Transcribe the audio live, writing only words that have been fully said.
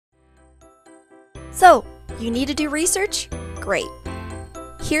So, you need to do research? Great.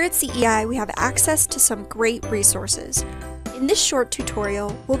 Here at CEI, we have access to some great resources. In this short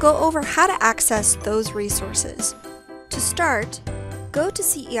tutorial, we'll go over how to access those resources. To start, go to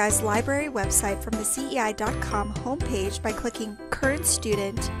CEI's library website from the CEI.com homepage by clicking Current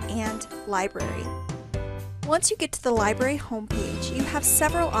Student and Library. Once you get to the library homepage, you have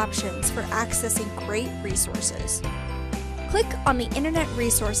several options for accessing great resources. Click on the Internet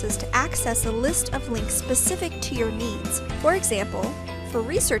Resources to access a list of links specific to your needs. For example, for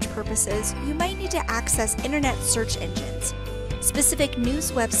research purposes, you might need to access Internet search engines, specific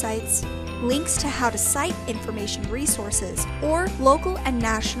news websites, links to how to cite information resources, or local and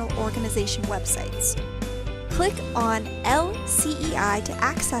national organization websites. Click on LCEI to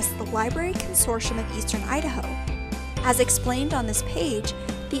access the Library Consortium of Eastern Idaho. As explained on this page,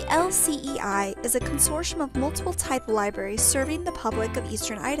 the LCEI is a consortium of multiple type libraries serving the public of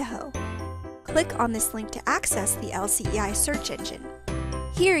Eastern Idaho. Click on this link to access the LCEI search engine.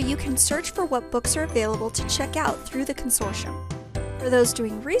 Here you can search for what books are available to check out through the consortium. For those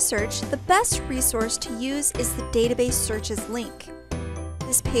doing research, the best resource to use is the Database Searches link.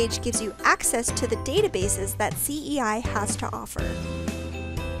 This page gives you access to the databases that CEI has to offer.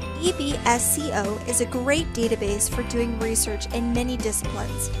 EBSCO is a great database for doing research in many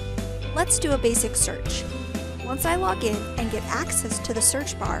disciplines. Let's do a basic search. Once I log in and get access to the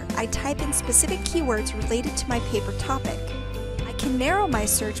search bar, I type in specific keywords related to my paper topic. I can narrow my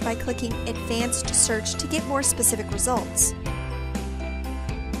search by clicking Advanced Search to get more specific results.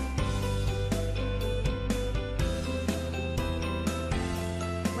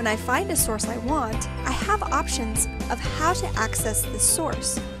 When I find a source I want, I have options of how to access this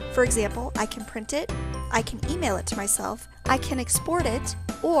source. For example, I can print it, I can email it to myself, I can export it,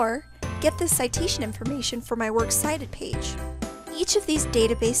 or get the citation information for my Works Cited page. Each of these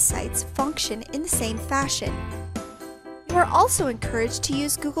database sites function in the same fashion. You are also encouraged to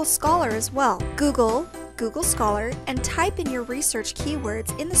use Google Scholar as well. Google Scholar, and type in your research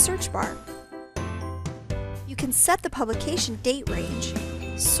keywords in the search bar. You can set the publication date range,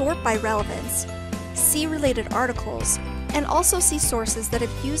 sort by relevance, see related articles, and also see sources that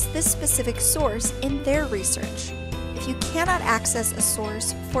have used this specific source in their research. If you cannot access a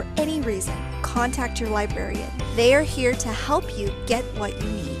source for any reason, contact your librarian. They are here to help you get what you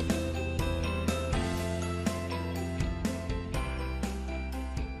need.